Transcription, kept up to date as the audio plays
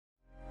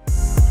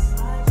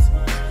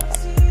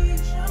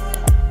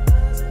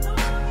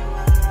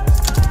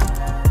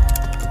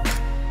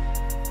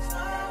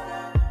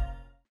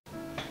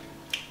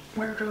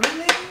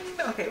rolling.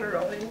 Okay, we're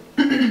rolling.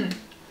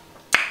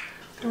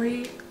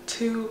 3,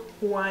 2,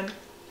 1.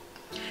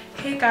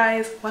 Hey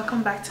guys,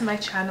 welcome back to my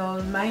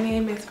channel. My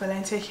name is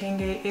Valencia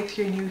Kenge if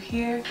you're new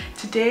here.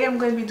 Today I'm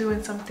going to be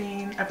doing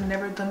something I've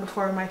never done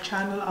before on my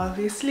channel,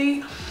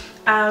 obviously.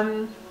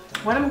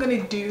 What I'm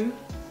going to do,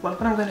 well,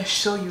 what I'm going to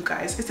show you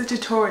guys, it's a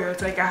tutorial.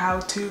 It's like a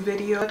how-to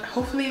video.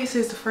 Hopefully this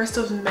is the first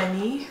of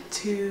many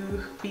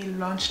to be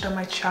launched on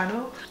my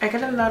channel. I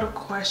get a lot of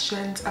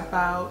questions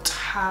about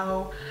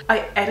how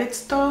I edit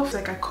stuff,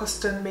 like I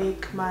custom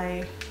make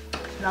my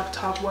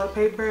laptop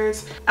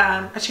wallpapers.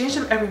 I change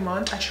them every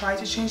month. I try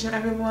to change them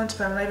every month,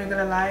 but I'm not even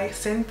gonna lie,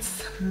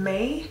 since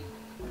May,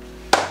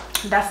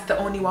 that's the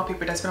only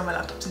wallpaper that's been on my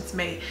laptop since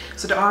May.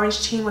 So the orange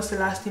theme was the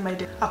last theme I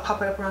did. I'll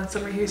pop it up around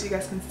somewhere here so you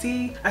guys can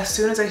see. As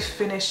soon as I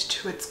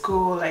finished with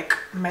school, like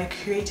my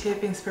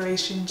creative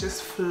inspiration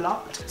just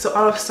flopped. So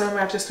all of summer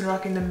I've just been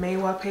rocking the May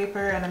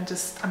wallpaper, and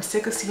I'm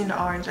sick of seeing the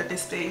orange at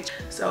this stage.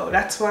 So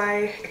that's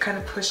why it kind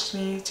of pushed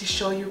me to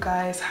show you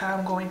guys how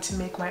I'm going to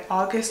make my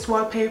August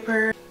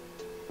wallpaper.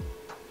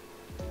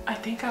 I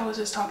think I was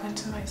just talking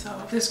to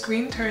myself. The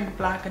screen turned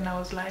black and I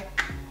was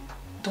like,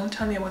 don't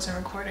tell me I wasn't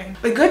recording.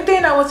 But good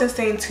thing I wasn't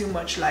saying too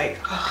much, like,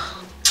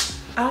 ugh,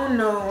 I don't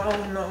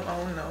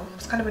know.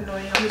 It's kind of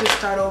annoying. Let me just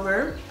start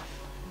over.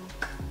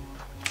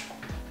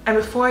 And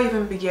before I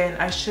even begin,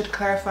 I should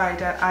clarify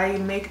that I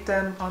make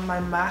them on my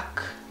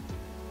MacBook,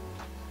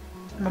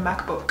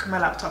 my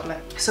laptop.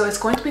 So it's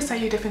going to be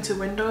slightly different to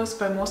Windows,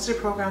 but most of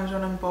the programs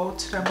run on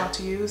both that I'm about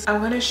to use. I'm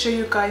going to show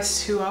you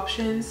guys two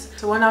options.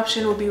 So one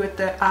option will be with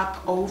the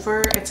app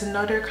Over. It's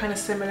another kind of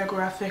similar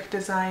graphic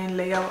design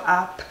layout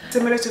app,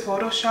 similar to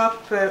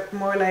Photoshop, but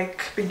more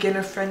like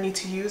beginner friendly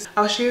to use.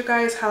 I'll show you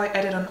guys how I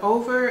edit on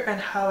Over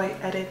and how I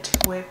edit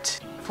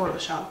with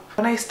Photoshop.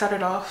 When I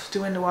started off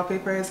doing the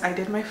wallpapers, I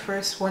did my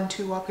first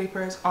 1-2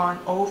 wallpapers on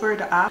Over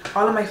the app,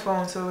 all on my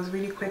phone, so it was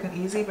really quick and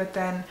easy. But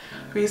then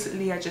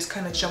recently I just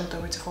kind of jumped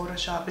over to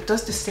Photoshop. It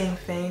does the same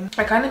thing.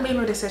 I kind of made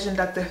my decision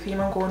that the theme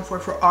I'm going for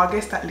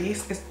August at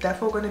least is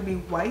definitely going to be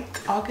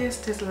white.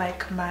 August is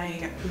like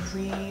my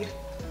rebirth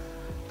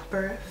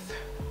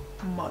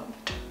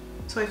month.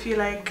 So I feel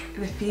like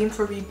the theme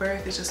for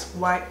rebirth is just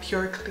white,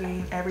 pure,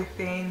 clean,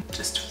 everything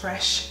just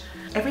fresh.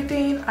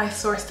 Everything I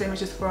source the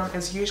images from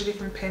is usually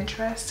from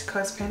Pinterest,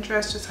 because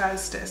Pinterest just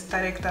has the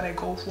aesthetic that I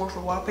go for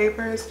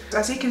wallpapers. So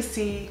as you can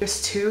see,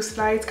 there's 2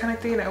 slides kind of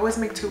thing. I always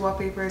make 2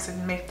 wallpapers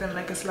and make them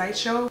like a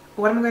slideshow.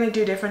 What I'm going to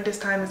do different this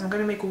time is I'm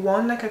going to make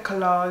one like a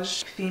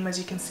collage theme, as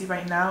you can see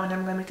right now, and then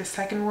I'm going to make the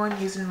second one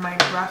using my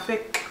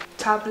graphic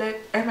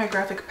tablet and my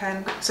graphic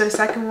pen. So the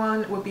second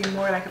one would be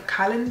more like a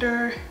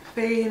calendar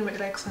thing with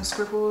like some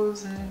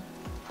scribbles and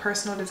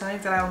personal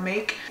designs that I'll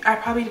make. I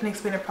probably didn't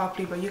explain it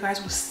properly, but you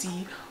guys will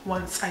see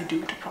once I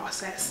do the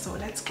process. So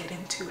let's get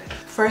into it.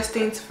 First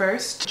things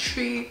first.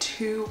 3,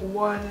 2,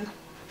 1.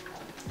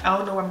 I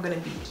don't know where I'm gonna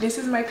be. This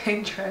is my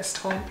Pinterest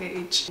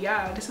homepage.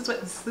 Yeah, this is what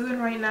it's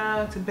doing right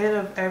now. It's a bit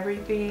of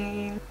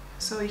everything.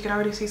 So you can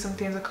already see some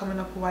things are coming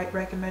up white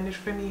recommended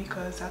for me,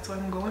 because that's what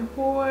I'm going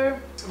for.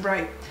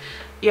 Right.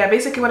 Yeah,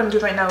 basically what I'm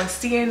doing right now is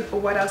seeing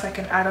what else I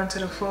can add onto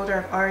the folder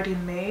I've already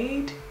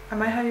made. I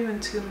might have even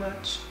too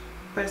much,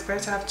 but it's better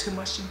to have too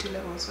much than too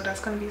little. So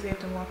that's gonna be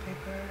saved in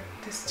wallpaper.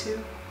 This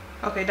too.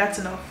 Okay, that's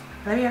enough.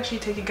 Let me actually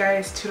take you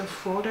guys to the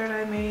folder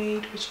that I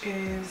made, which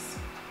is,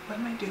 what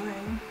am I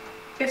doing?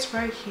 It's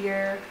right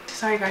here.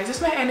 Sorry guys, if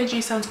my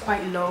energy sounds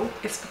quite low,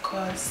 it's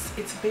because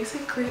it's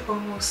basically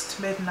almost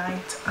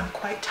midnight. I'm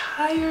quite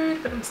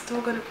tired, but I'm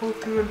still gonna pull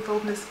through and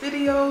film this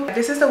video.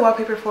 This is the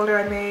wallpaper folder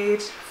I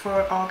made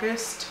for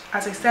August.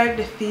 As I said,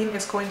 the theme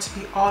is going to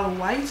be all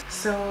white.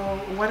 So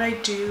what I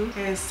do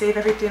is save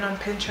everything on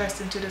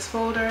Pinterest into this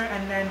folder,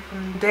 and then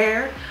from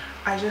there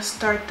I just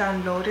start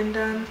downloading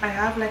them. I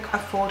have like a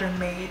folder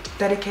made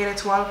dedicated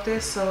to all of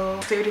this, so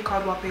it's already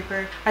called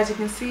Wallpaper. As you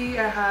can see,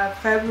 I have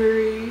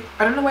February.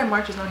 I don't know why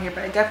March is not here,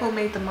 but I definitely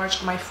made the March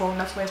on my phone.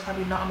 That's why it's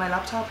probably not on my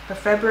laptop. But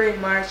February,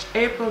 March,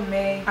 April,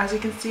 May. As you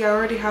can see, I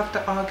already have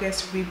the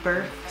August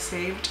rebirth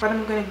saved. What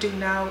I'm going to do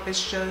now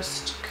is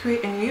just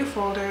create a new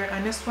folder,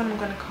 and this one I'm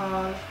going to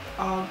call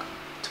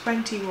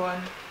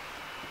Aug21.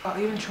 I'll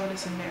even throw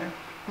this in there.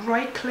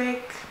 Right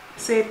click,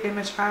 save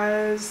image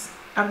as.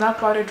 I'm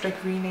not bothered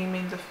like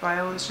renaming the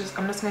file. It's just,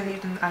 I'm just gonna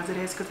leave them as it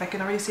is, because I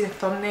can already see the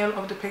thumbnail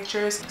of the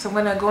pictures. So I'm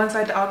gonna go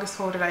inside the August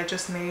folder that I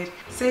just made,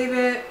 save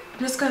it. I'm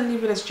just gonna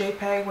leave it as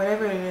JPEG,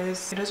 whatever it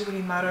is. It doesn't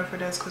really matter for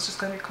this, because it's just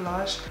gonna be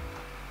collage.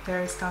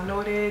 There, it's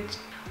downloaded.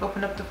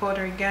 Open up the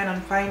folder again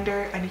on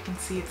Finder, and you can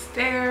see it's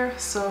there.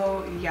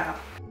 So yeah.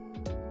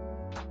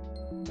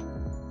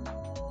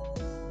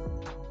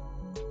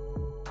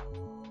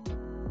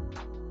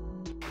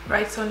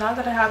 Right, so now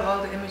that I have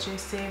all the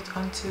images saved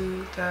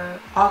onto the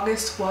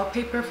August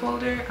wallpaper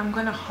folder, I'm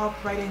gonna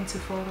hop right into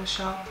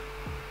Photoshop.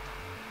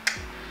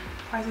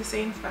 Why is it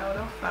saying file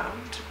not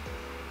found?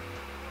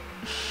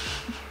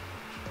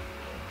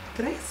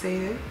 Did I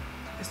save it?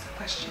 Is the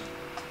question.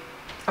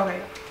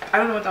 Okay, I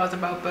don't know what that was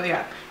about, but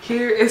yeah.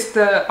 Here is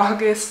the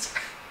August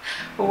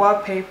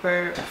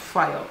wallpaper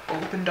file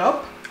opened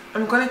up.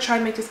 I'm gonna try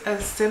and make this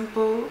as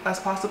simple as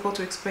possible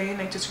to explain,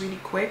 like just really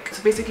quick.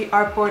 So basically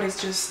artboard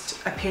is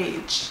just a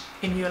page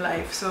in your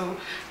life. So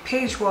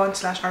page 1 /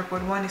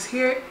 artboard 1 is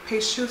here,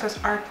 page 2 /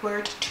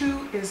 artboard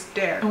 2 is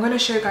there. I'm going to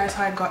show you guys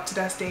how I got to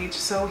that stage.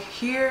 So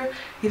here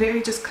you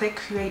literally just click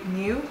create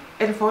new.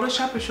 In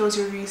Photoshop it shows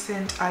your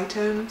recent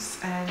items,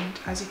 and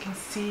as you can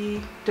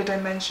see the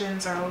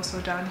dimensions are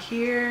also down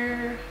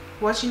here.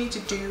 What you need to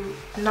do,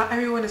 not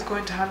everyone is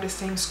going to have the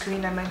same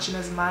screen dimension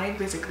as mine.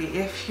 Basically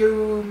if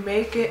you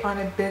make it on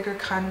a bigger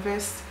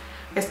canvas,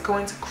 it's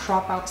going to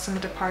crop out some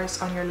of the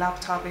parts on your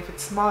laptop if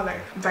it's smaller.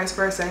 Vice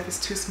versa, if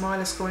it's too small,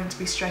 it's going to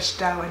be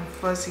stretched out and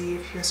fuzzy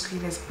if your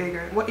screen is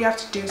bigger. What you have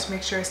to do to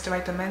make sure it's the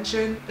right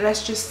dimension,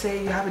 let's just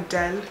say you have a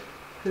Dell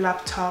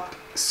laptop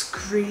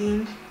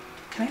screen,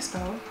 can I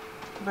spell?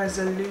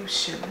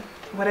 Resolution.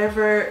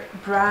 Whatever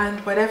brand,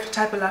 whatever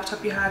type of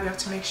laptop you have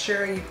to make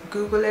sure you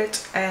Google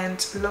it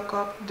and look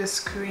up the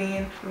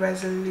screen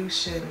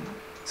resolution.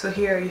 So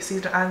here you see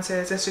the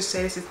answers. Let's just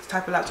say this is the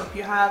type of laptop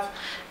you have,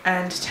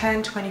 and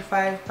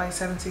 1025 by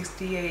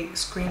 768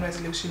 screen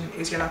resolution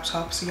is your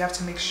laptop. So you have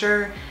to make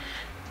sure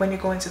when you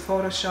go into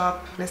Photoshop,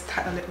 let's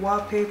title it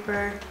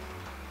wallpaper.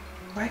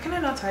 Why can I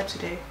not type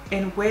today?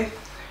 In width,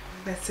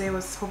 let's say it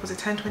was, what was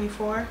it,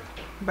 1024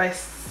 by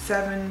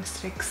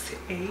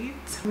 768.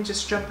 Let me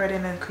just jump right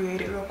in and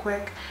create it real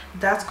quick.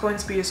 That's going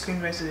to be your screen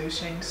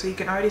resolution. So you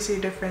can already see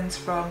the difference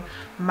from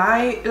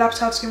my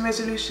laptop screen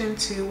resolution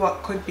to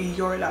what could be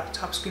your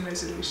laptop screen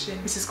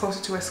resolution. This is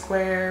closer to a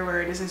square,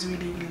 where this is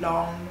really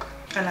long,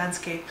 a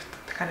landscape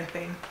kind of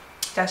thing.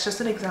 That's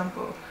just an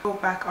example. Go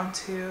back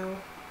onto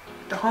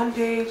the home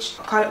page,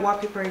 call it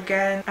wallpaper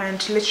again,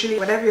 and literally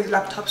whatever your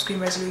laptop screen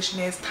resolution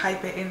is,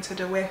 type it into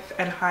the width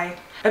and height,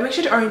 and make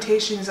sure the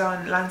orientation is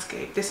on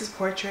landscape. This is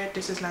portrait,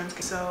 this is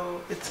landscape,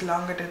 so it's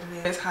longer than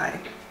it is high.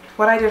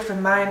 What I did for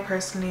mine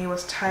personally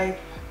was type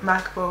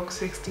MacBook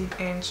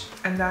 16-inch,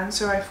 and the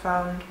answer I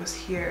found was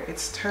here.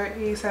 It's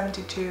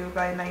 3072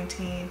 by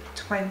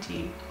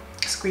 1920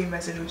 screen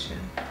resolution,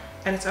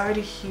 and it's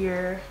already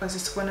here because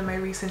it's one of my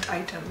recent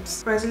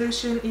items.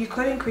 Resolution, you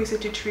could increase it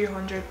to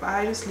 300, but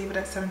I just leave it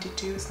at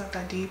 72. It's not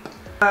that deep.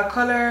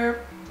 Color,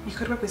 you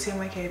could work with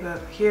CMYK,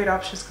 but here the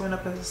option is going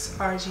up as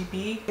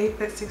RGB, 8-bit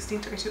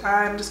 1632.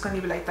 I'm just going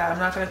to leave it like that. I'm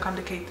not going to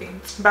complicate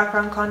things.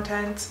 Background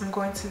content, I'm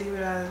going to leave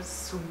it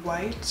as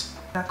white.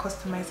 I'll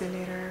customize it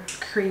later.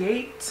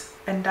 Create,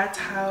 and that's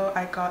how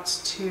I got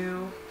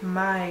to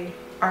my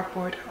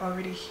artboard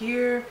already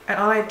here. And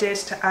all I did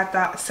to add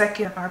that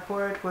second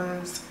artboard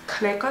was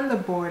click on the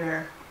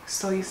border.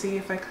 So you see,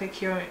 if I click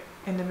here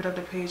in the middle of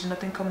the page,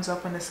 nothing comes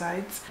up on the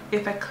sides.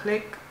 If I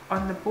click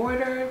on the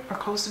border or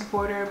close to the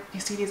border, you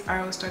see these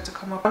arrows start to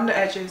come up on the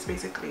edges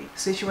basically.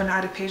 So if you want to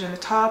add a page on the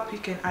top, you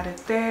can add it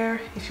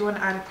there. If you want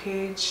to add a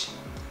page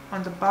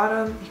on the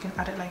bottom, you can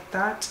add it like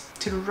that,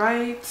 to the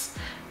right,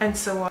 and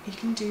so on. You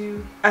can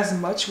do as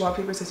much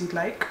wallpapers as you'd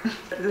like.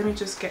 Let me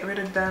just get rid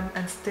of them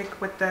and stick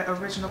with the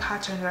original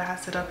pattern that I had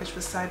set up, which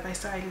was side by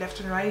side, left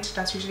and right.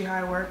 That's usually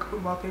how I work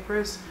with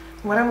wallpapers.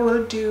 What I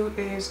will do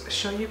is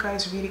show you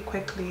guys really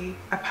quickly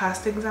a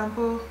past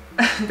example.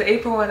 The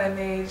April one I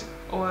made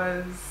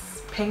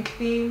was pink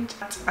themed.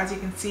 As you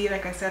can see,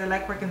 like I said, I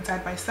like working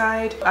side by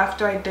side.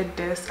 After I did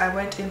this, I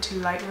went into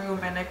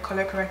Lightroom and I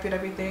color corrected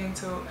everything,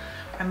 so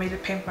I made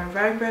it pink more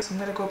vibrant. So I'm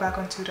gonna go back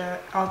onto the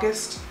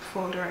August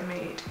folder I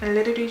made and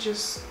literally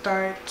just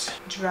start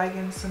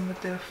dragging some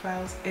of the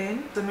files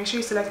in. So make sure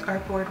you select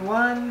artboard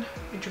 1,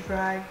 you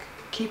drag,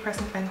 keep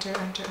pressing enter,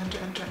 enter, enter,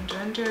 enter, enter,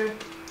 enter.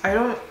 I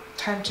don't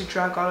tend to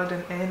drag all of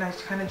them in, I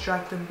kind of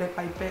drag them bit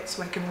by bit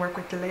so I can work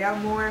with the layout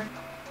more.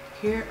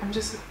 Here I'm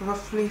just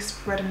roughly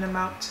spreading them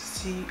out to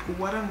see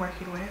what I'm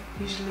working with.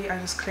 Usually I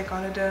just click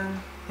all of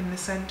them in the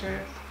center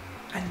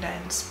and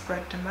then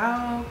spread them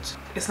out.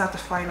 It's not the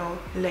final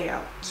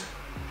layout,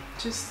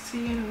 just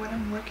seeing what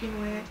I'm working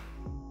with.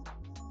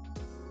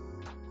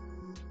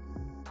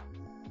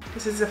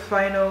 This is the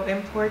final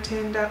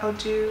importing that I'll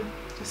do,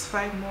 just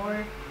 5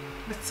 more.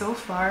 But so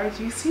far,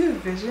 do you see the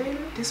vision?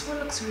 This one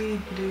looks really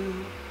blue.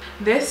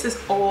 This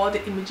is all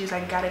the images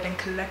I gathered and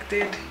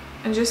collected.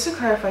 And just to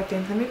clarify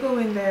things, let me go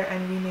in there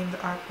and rename the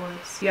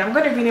artboards. Yeah, I'm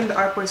going to rename the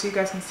artboard so you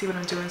guys can see what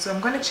I'm doing. So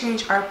I'm going to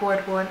change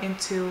artboard 1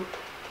 into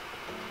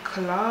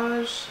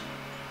collage,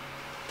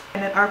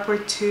 and then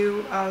artboard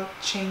 2 I'll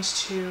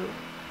change to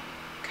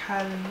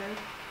calendar.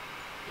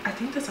 I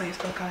think that's how you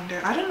spell calendar.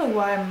 I don't know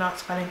why I'm not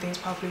spelling things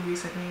properly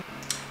recently.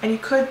 And you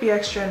could be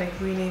extra and like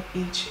rename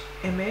each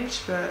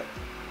image, but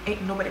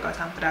ain't nobody got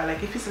time for that.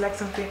 Like if you select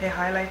something, it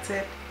highlights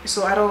it.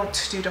 So I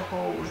don't do the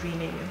whole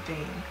renaming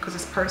thing because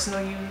it's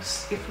personal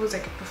use. If it was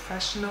like a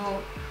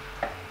professional,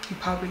 you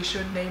probably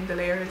should name the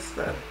layers,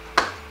 but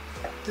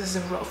this is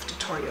a rough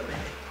tutorial in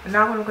it. And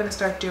now what I'm going to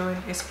start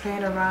doing is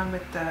playing around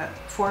with the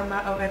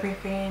format of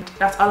everything.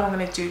 That's all I'm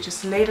going to do,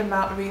 just lay them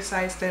out,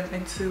 resize them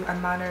into a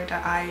manner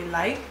that I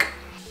like.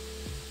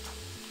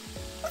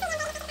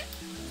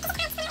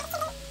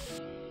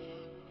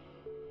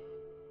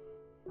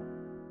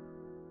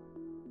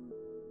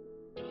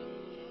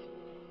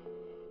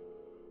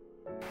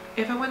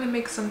 If I want to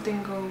make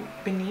something go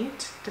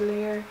beneath the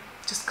layer,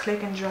 just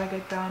click and drag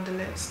it down the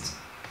list.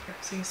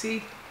 So you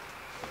see,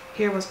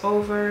 here was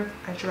over,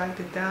 I dragged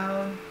it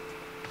down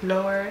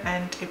lower,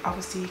 and it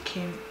obviously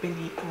came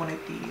beneath one of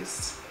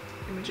these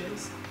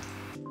images.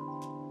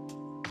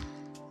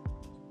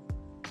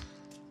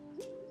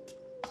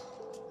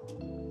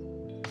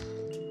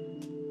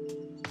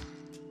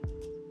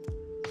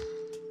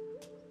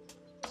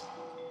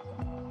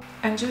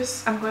 And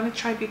just, I'm going to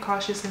try to be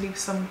cautious and leave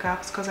some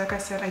gaps, because like I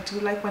said, I do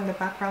like when the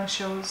background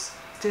shows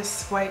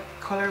this white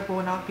color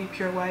will not be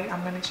pure white.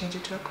 I'm going to change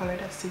it to a color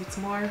that suits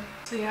more.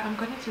 So yeah, I'm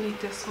going to delete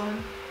this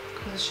one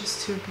because it's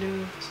just too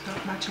blue. It's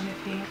not matching the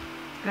theme.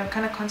 And I'm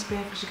kind of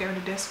contemplating if I should get rid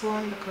of this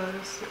one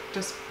because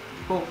just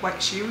both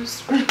white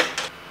shoes.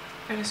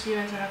 I just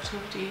realized I have two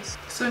of these.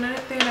 So another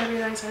thing I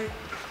realized I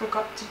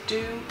forgot to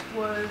do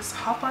was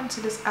hop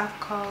onto this app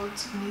called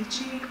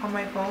Nichi on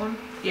my phone.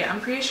 Yeah,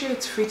 I'm pretty sure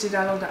it's free to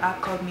download the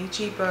app called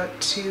Nichi, but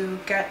to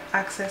get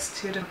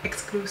access to the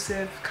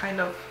exclusive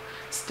kind of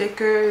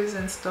stickers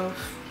and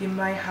stuff, you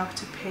might have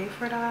to pay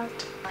for that.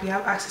 You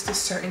have access to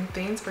certain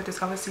things, but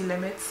there's obviously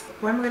limits.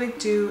 What I'm going to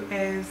do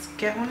is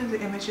get one of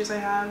the images I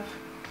have.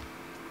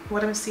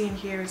 What I'm seeing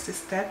here is the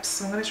steps,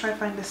 so I'm going to try to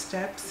find the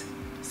steps,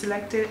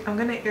 select it. I'm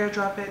going to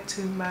airdrop it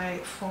to my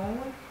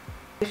phone.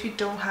 If you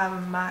don't have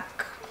a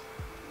Mac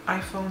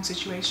iPhone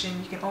situation,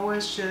 you can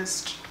always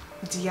just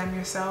DM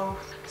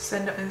yourself,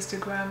 send it on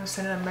Instagram,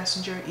 send it on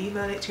Messenger,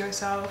 email it to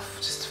yourself.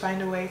 Just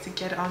find a way to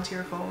get it onto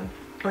your phone,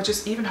 or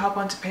just even hop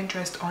onto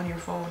Pinterest on your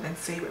phone and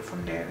save it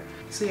from there.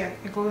 So yeah,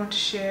 I go on to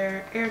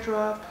share,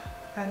 airdrop,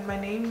 and my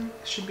name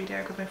should be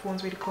there because my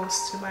phone's really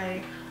close to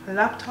my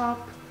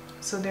laptop.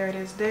 So there it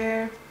is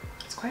there.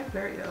 It's quite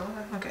blurry though.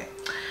 Okay,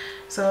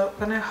 so I'm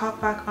gonna hop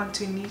back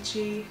onto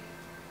Nichi,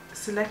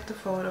 select the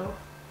photo,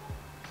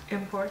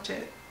 import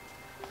it.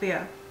 But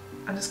yeah,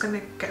 I'm just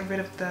gonna get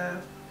rid of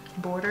the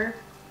border,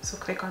 so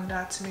click on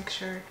that to make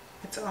sure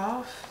it's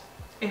off,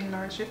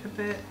 enlarge it a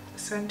bit,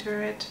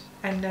 center it,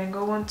 and then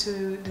go on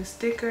to the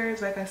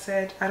stickers. Like I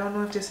said, I don't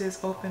know if this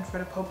is open for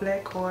the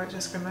public or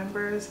just for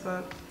members,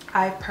 but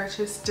I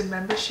purchased the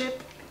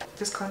membership.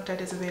 This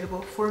content is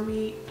available for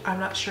me. I'm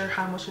not sure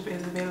how much of it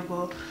is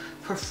available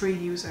for free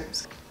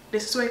users.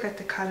 This is where I get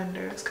the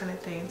calendars kind of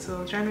thing.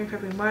 So January,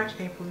 February, March,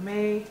 April,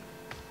 May,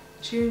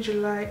 June,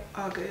 July,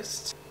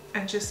 August,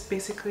 and just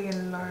basically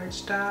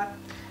enlarge that.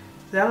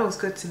 That looks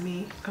good to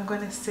me. I'm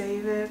going to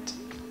save it,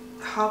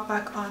 hop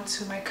back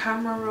onto my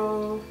camera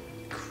roll,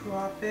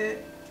 crop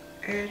it,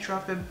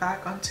 airdrop it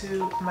back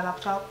onto my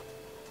laptop,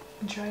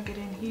 and drag it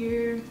in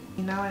here.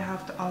 Now I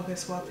have the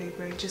August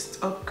wallpaper. I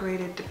just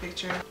upgraded the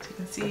picture. So you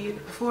can see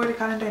before the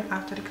calendar and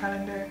after the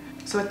calendar.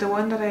 So with the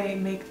one that I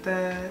make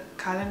the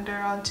calendar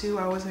onto,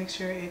 I always make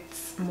sure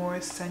it's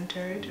more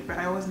centered, but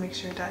I always make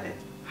sure that it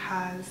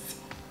has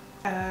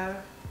a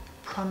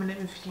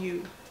prominent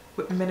view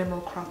with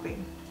minimal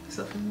cropping.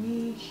 So for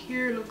me,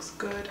 here looks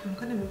good. I'm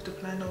gonna move the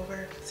plan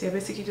over. So yeah,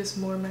 basically just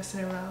more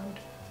messing around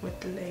with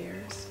the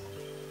layers.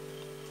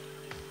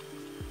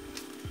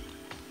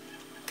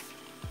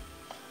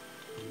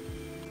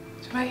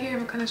 Right here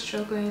I'm kind of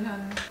struggling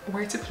on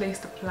where to place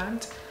the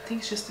plant. I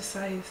think it's just the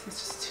size, it's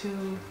just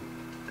too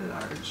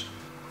large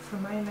for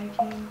my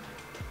liking.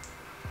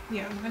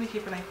 Yeah, I'm gonna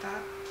keep it like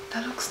that.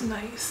 That looks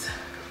nice.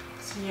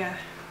 So yeah,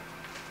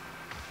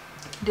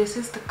 this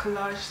is the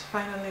collage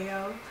final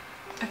layout.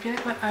 I feel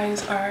like my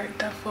eyes are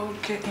definitely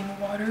getting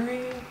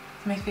watery.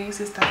 My face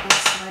is definitely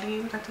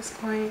sweating at this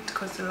point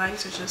because the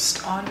lights are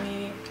just on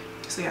me.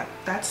 So yeah,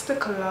 that's the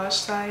collage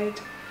side.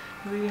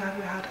 Really happy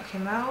with how that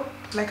came out.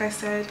 Like I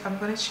said, I'm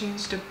gonna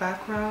change the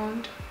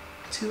background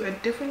to a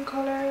different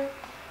color.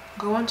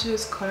 Go onto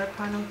this color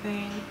panel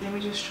thing. Let me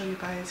just show you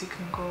guys. You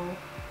can go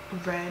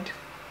red,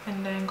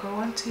 and then go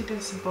onto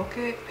this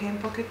bucket,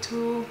 paint bucket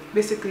tool.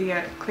 Basically,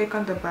 yeah, click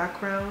on the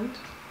background,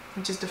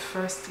 which is the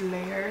first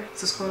layer.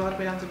 So scroll all the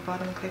way down to the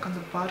bottom, click on the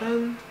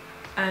bottom,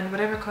 and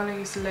whatever color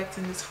you select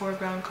in this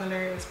foreground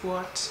color is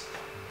what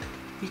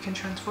you can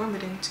transform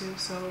it into.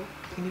 So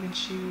you can even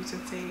choose,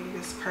 let's say,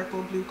 this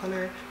purple blue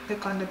color.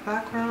 Click on the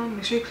background.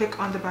 Make sure you click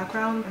on the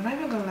background. I'm not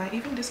even gonna lie,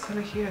 even this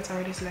color here is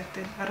already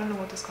selected. I don't know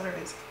what this color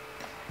is.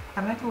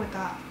 I might go with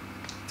that.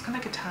 It's kind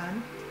of like a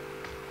tan.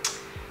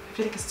 I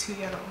feel like it's too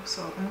yellow,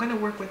 so I'm gonna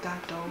work with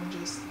that though and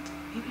just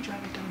maybe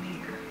drag it down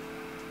here.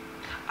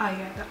 Ah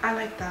yeah, I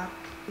like that.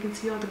 You can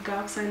see all the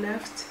gaps I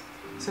left.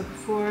 So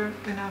before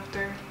and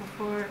after,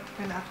 before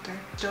and after.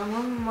 So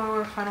one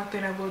more final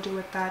thing I will do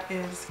with that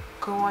is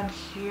go on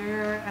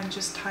here and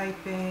just type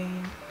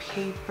in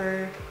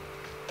paper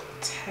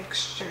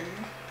texture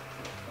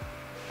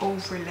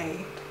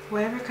overlay.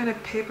 Whatever kind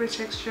of paper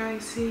texture I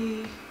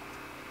see,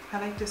 I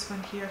like this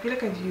one here. I feel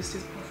like I've used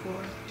this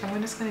before. I'm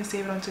just gonna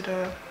save it onto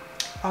the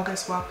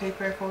August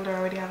wallpaper folder I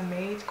already have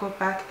made. Go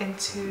back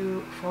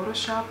into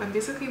Photoshop, and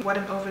basically what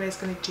an overlay is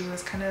gonna do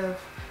is kind of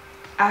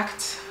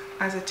act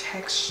as a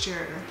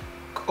texture,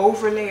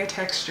 overlay a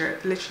texture.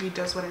 It literally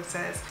does what it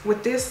says.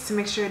 With this, to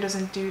make sure it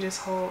doesn't do this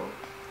whole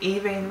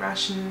even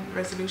ration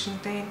resolution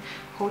thing,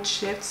 hold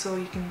shift so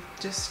you can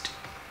just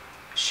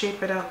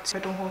shape it out. If I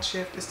don't hold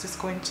shift, it's just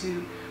going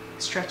to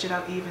stretch it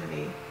out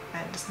evenly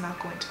and it's not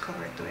going to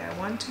cover it the way I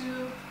want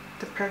to.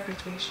 The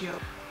perfect ratio.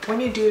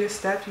 When you do this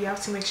step, you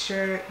have to make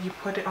sure you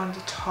put it on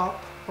the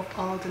top of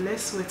all the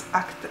lists, so it's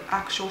at the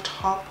actual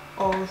top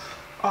of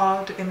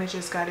all the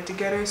images gathered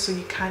together, so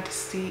you can't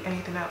see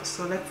anything else.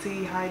 So let's say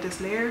you hide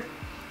this layer,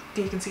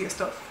 then you can see your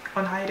stuff.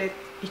 Unhide it,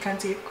 you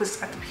can't see it because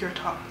it's at the pure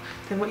top.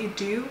 Then what you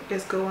do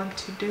is go on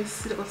to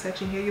this little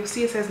section here. You'll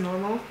see it says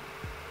normal.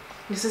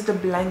 This is the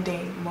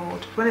blending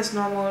mode. When it's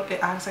normal, it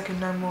acts like a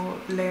normal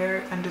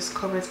layer and just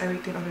covers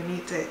everything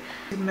underneath it.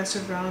 You mess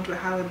around with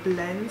how it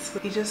blends,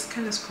 but you just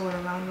kind of scroll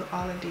around with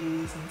all of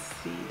these and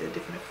see the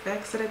different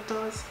effects that it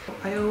does.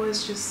 I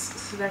always just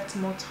select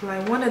multiply.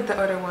 One of the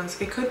other ones,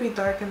 it could be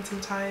darkened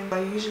sometimes, but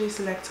I usually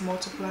select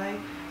multiply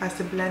as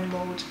the blend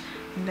mode,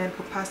 and then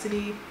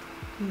opacity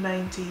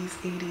 90s,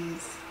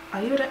 80s.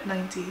 I leave it at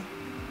 90,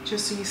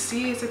 just so you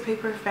see it's a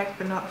paper effect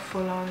but not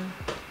full-on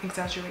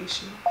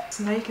exaggeration.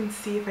 So now you can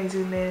see if I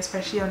zoom in,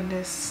 especially on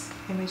this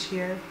image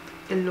here,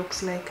 it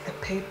looks like a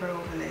paper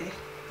overlay.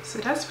 So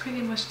that's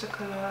pretty much the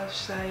collage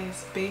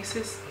size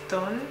basis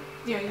done.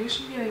 Yeah,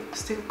 usually I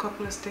stick a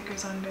couple of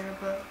stickers on there,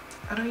 but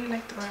I don't really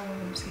like the other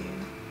one I'm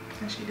seeing.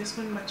 Actually, this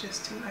one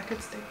matches too. I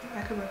could stick it,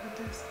 I could work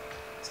with this.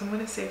 So I'm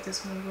gonna save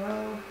this one as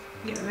well.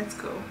 Yeah, let's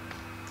go.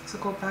 So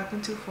go back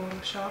into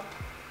Photoshop.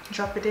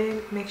 Drop it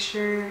in, make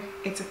sure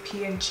it's a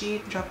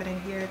PNG, drop it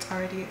in here, it's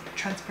already a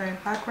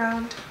transparent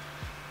background.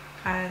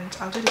 And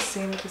I'll do the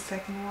same with the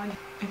second one.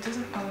 It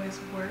doesn't always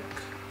work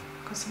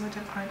because some of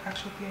them aren't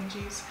actual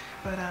PNGs,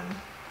 but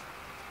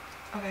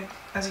okay,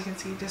 as you can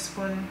see, this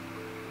one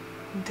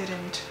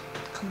didn't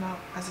come out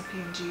as a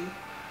PNG.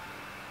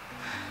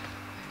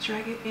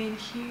 Drag it in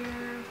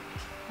here,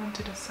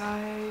 onto the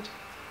side,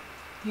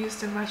 use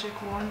the magic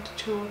wand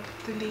to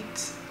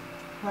delete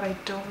what I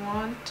don't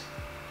want,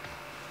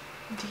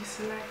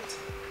 deselect,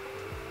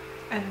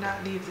 and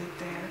that leaves it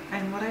there.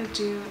 And what I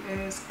do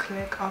is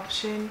click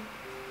option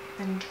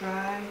and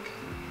drag,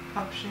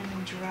 option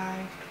and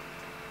drag,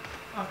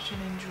 option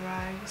and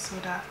drag, so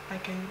that I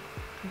can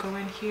go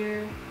in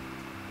here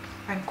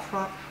and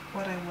crop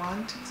what I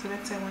want. So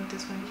let's say I want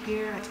this one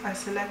here. I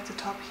select the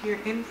top here,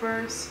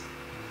 inverse,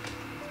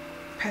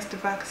 press the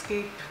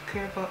backscape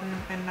clear button,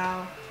 and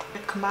now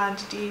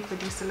Command D for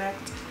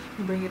deselect,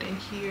 bring it in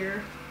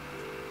here,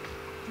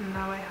 and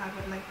now I have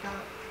it like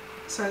that.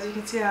 So as you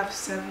can see, I have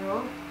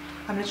several.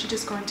 I'm literally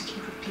just going to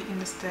keep repeating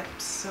the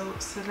steps. So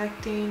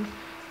selecting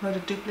the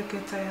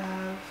duplicates I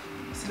have,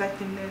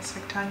 selecting this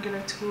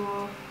rectangular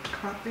tool,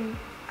 cropping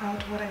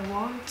out what I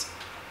want,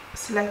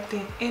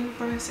 selecting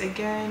inverse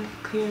again,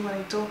 clearing what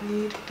I don't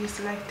need,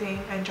 deselecting,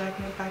 and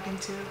dragging it back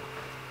into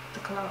the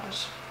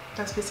collage.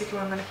 That's basically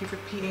what I'm going to keep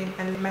repeating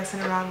and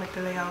messing around with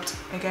the layout.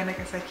 Again, like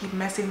I said, keep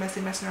messing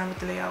around with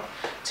the layout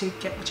till you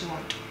get what you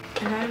want.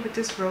 And then with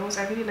this rose,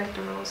 I really like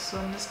the rose, so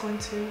I'm just going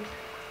to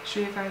show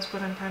you guys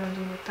what I'm planning on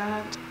doing with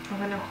that. I'm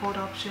going to hold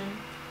option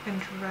and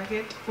drag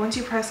it. Once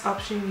you press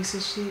option, you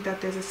should see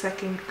that there's a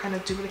second kind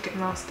of duplicate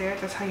mouse there.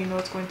 That's how you know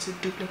it's going to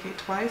duplicate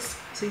twice.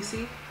 So you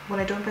see, when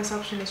I don't press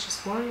option, it's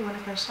just one. When I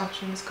press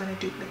option, it's going to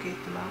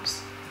duplicate the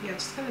mouse. Yeah,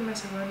 just kind of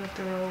mess around with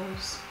the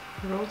rose,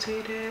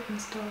 rotate it and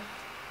stuff,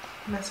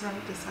 mess around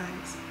with the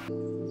sides.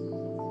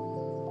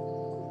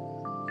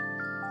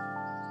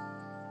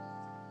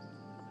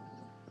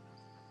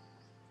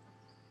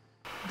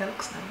 That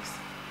looks nice.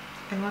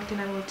 And one thing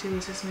I will do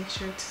is just make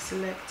sure to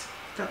select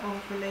the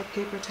overlay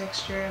paper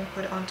texture and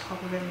put it on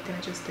top of everything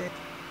I just did.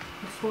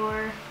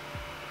 Before,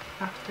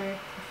 after,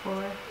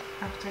 before,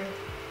 after,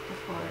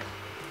 before,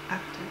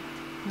 after.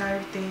 Now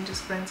everything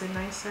just blends in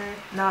nicer.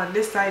 Now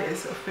this side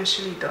is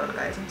officially done,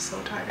 guys. I'm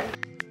so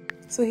tired.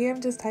 So here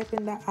I'm just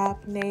typing the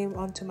app name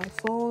onto my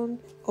phone,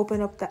 open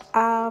up the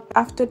app.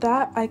 After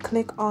that, I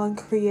click on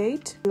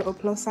create, a little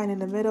plus sign in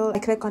the middle. I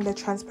click on the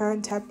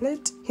transparent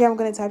template. Here I'm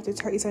going to type the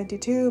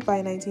 3072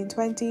 by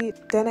 1920.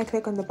 Then I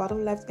click on the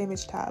bottom left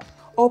image tab.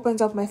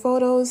 Opens up my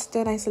photos.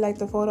 Then I select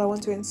the photo I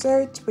want to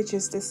insert, which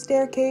is the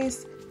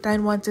staircase.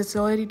 Then once it's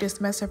loaded,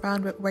 just mess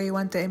around with where you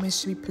want the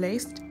image to be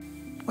placed.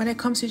 When it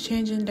comes to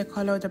changing the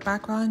color of the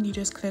background, you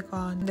just click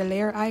on the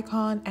layer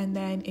icon and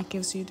then it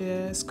gives you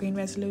the screen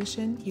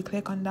resolution. You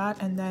click on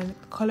that and then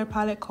color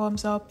palette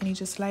comes up and you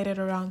just slide it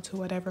around to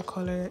whatever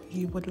color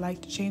you would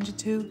like to change it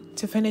to.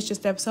 To finish the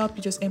steps up,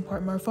 you just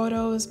import more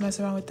photos, mess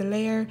around with the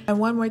layer. And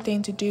one more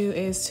thing to do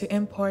is to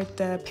import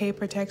the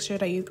paper texture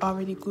that you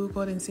already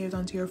Googled and saved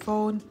onto your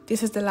phone.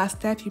 This is the last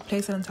step. You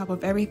place it on top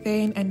of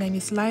everything and then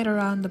you slide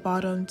around the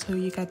bottom till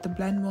you get the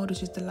blend mode,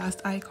 which is the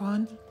last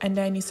icon. And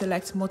then you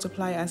select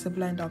multiply as the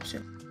blend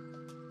option.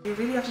 You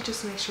really have to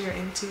just make sure you're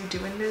into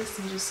doing this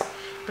and just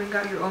bring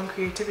out your own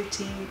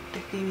creativity, the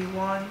theme you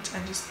want,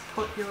 and just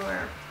put your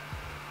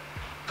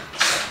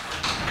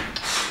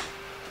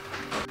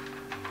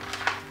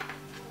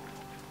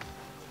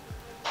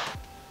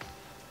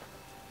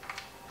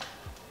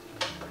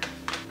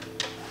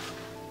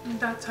and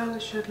that's how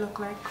it should look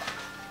like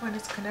when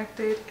it's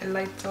connected. It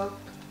lights up.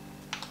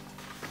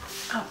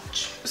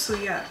 Ouch. So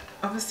yeah,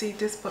 Obviously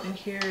this button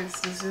here is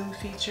the zoom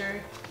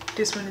feature,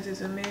 this one is the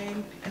zoom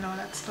in and all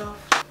that stuff.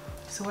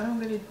 So what I'm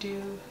going to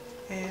do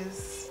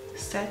is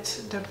set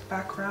the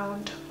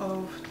background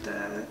of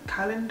the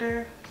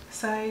calendar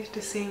side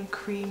the same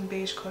cream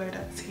beige color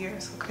that's here.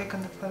 So click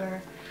on the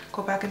color,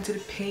 go back into the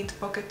paint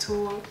bucket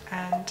tool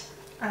and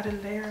add a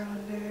layer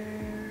on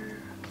there,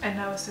 and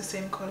now it's the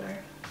same color.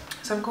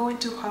 So I'm going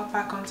to hop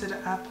back onto the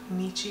app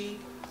Michi.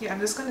 Yeah,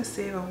 I'm just going to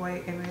save a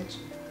white image.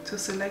 So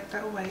select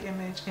that white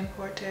image,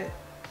 import it,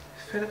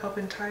 fill it up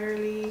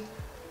entirely,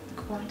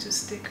 go onto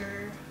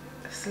sticker,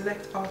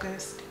 select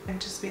August and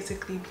just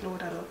basically blow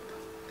that up.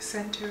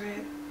 Center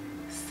it,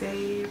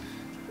 save,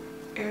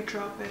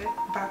 airdrop it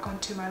back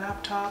onto my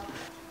laptop,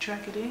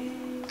 drag it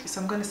in.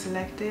 So I'm going to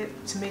select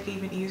it to make it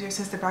even easier.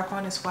 Since the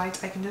background is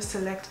white, I can just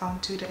select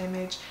onto the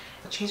image,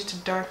 change it to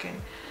darken,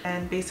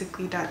 and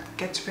basically that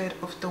gets rid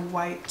of the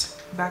white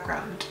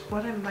background.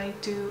 What I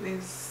might do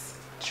is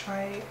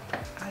try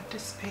add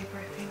this paper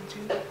thing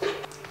too.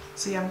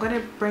 So yeah, I'm going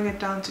to bring it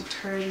down to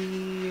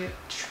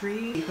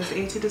 33 because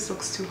 80 just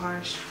looks too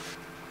harsh.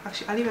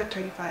 Actually, I'll leave it at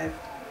 35.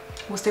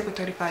 We'll stick with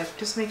 35.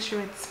 Just make sure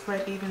it's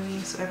spread evenly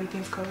so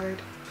everything's covered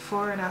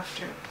before and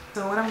after.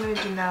 So what I'm going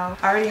to do now,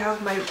 I already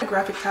have my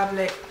graphic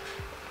tablet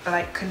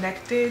like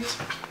connected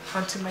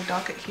onto my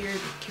docket here in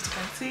case you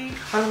can see.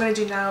 What I'm going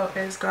to do now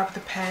is grab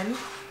the pen,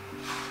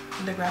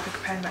 the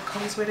graphic pen that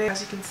comes with it.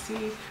 As you can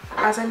see,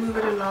 as I move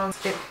it along,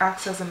 it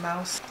acts as a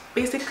mouse.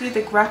 Basically,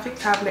 the graphic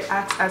tablet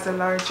acts as a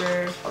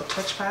larger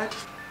touchpad.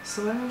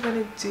 So what I'm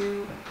going to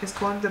do is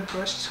go on the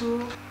brush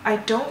tool. I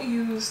don't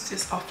use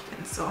this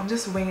often, so I'm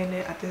just winging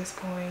it at this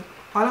point.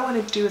 All I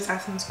want to do is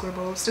add some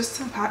scribbles, just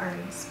some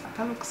patterns.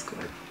 That looks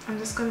good. I'm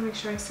just going to make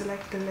sure I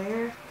select the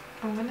layer.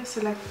 I'm going to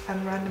select a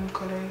random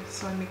color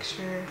so I make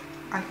sure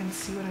I can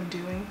see what I'm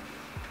doing.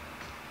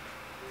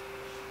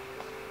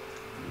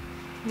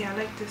 Yeah, I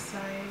like this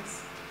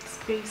size.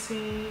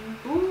 Spacing.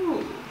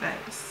 Ooh,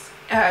 nice.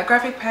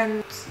 Graphic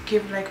pens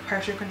give like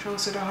pressure control,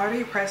 so the harder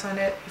you press on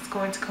it, it's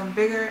going to come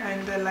bigger,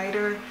 and the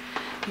lighter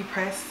you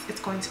press, it's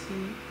going to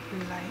be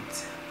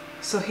light.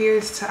 So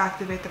here's to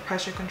activate the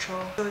pressure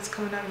control. So it's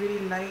coming out really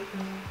light,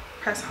 and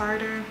press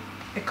harder,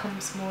 it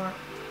comes more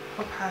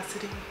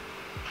opacity.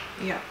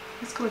 Yeah,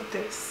 let's go with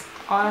this.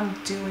 All I'm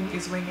doing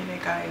is winging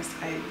it, guys.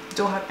 I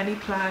don't have any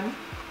plan.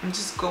 I'm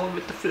just going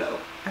with the flow.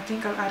 I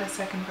think I'll add a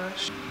second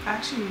brush. I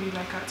actually really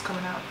like how it's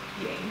coming out.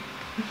 Yay.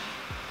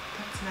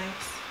 That's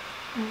nice.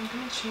 I'm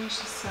gonna change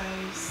the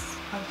size.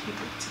 I'll keep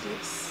it to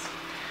this.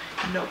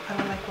 Nope, I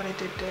don't like what I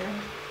did there.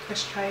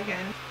 Let's try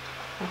again.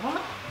 What?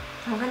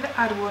 I'm gonna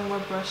add one more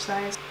brush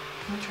size.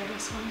 Let me try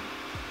this one.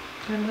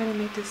 And I'm gonna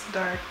make this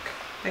dark,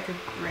 like a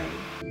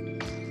gray.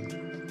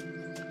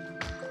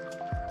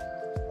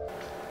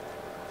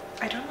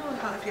 I don't know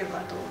how I feel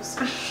about those.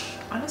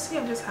 Honestly,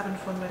 I'm just having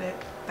fun with it.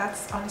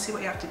 That's honestly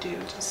what you have to do.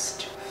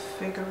 Just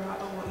figure out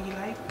what you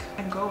like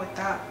and go with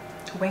that.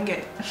 Wing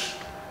it.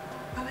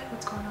 I like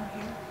what's going on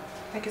here.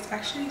 Like, it's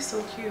actually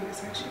so cute.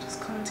 It's actually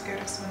just coming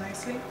together so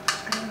nicely.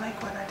 I don't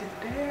like what I did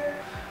there.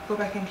 Go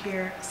back in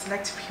here,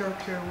 select pure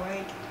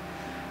white,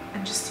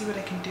 and just see what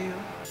I can do.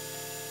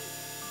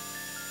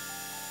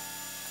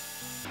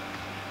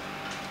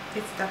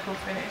 It's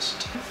definitely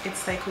finished.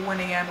 It's like 1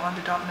 AM on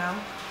the dot now.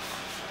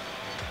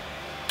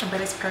 But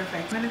it's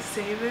perfect. I'm gonna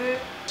save it.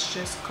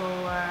 Just go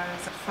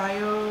as a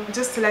file.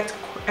 Just select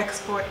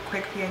export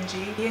quick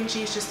PNG.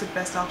 PNG is just the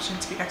best option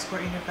to be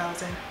exporting your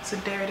files in. So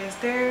there it is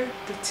there.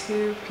 The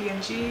 2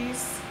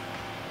 PNGs.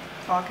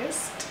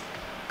 August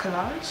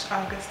collage,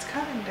 August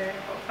calendar.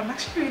 I'm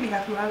actually really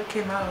happy with how it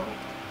came out.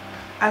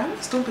 I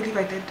almost don't believe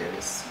I did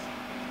this.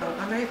 So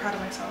I'm very proud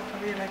of myself.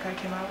 I really like how it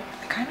came out.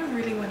 I kind of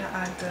really want to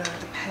add the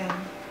pen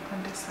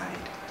on this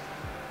side.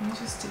 Let me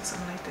just do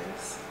something like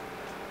this.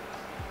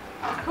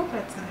 I hope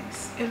that's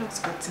nice. It looks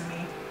good to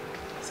me.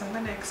 So I'm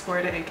going to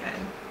export it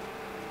again.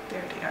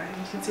 There they are.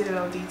 You can see the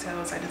little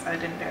details I just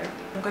added in there.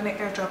 I'm going to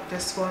airdrop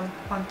this one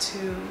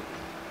onto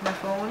my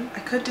phone.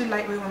 I could do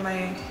Lightroom on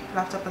my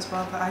laptop as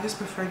well, but I just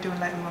prefer doing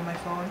Lightroom on my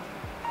phone.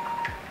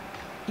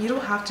 You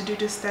don't have to do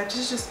this step. This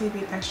is just me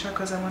being extra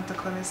because I want the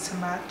colors to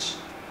match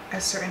a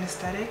certain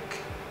aesthetic.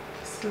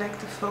 Select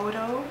the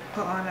photo,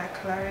 put on that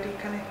clarity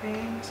kind of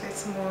thing, so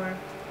it's more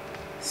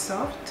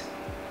soft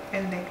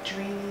and like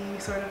dreamy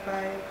sort of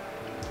vibe.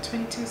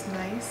 22 is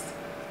nice.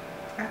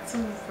 Add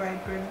some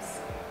vibrance.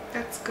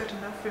 That's good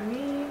enough for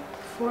me.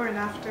 Before and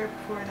after,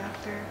 before and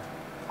after.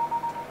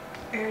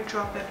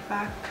 Airdrop it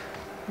back.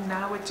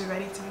 Now it's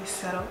ready to be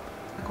set up.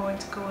 We're going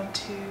to go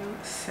into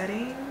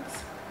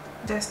settings,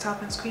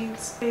 desktop and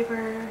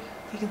screensaver.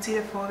 You can see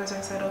the folders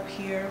are set up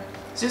here.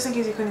 So just in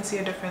case you couldn't see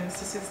a difference,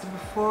 this is the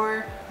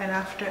before and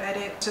after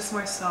edit. Just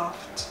more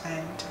soft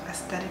and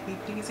aesthetically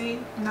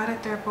pleasing. Now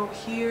that they're both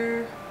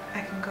here, I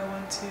can go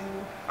into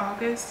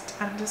August.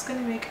 I'm just going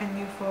to make a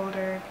new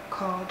folder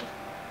called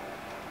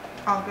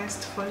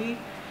August fully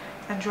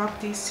and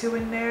drop these two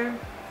in there.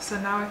 So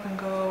now I can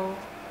go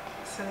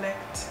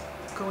select,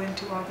 go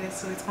into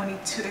August, so it's only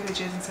 2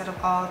 images instead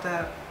of all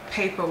the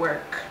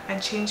paperwork,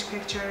 and change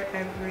picture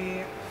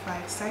every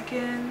 5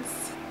 seconds.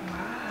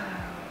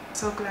 Wow,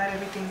 So glad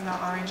everything's not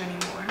orange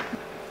anymore.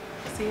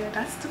 So yeah,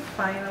 that's the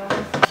final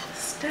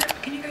step.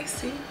 Can you guys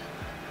see?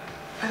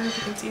 I don't know if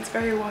you can see, it's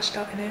very washed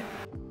out in it.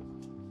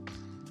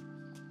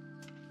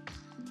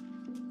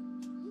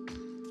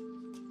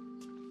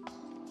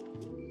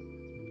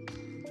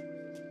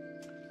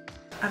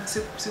 I'm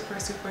super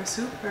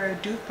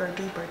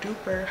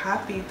duper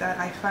happy that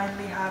I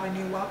finally have a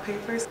new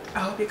wallpapers.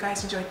 I hope you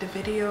guys enjoyed the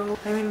video.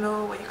 Let me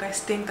know what you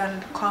guys think down in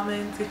the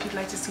comments. If you'd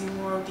like to see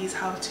more of these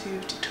how-to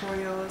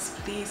tutorials,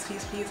 please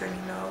let me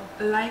know.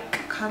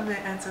 Like, comment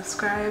and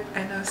subscribe,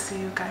 and I'll see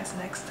you guys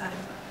next time.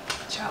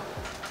 Ciao.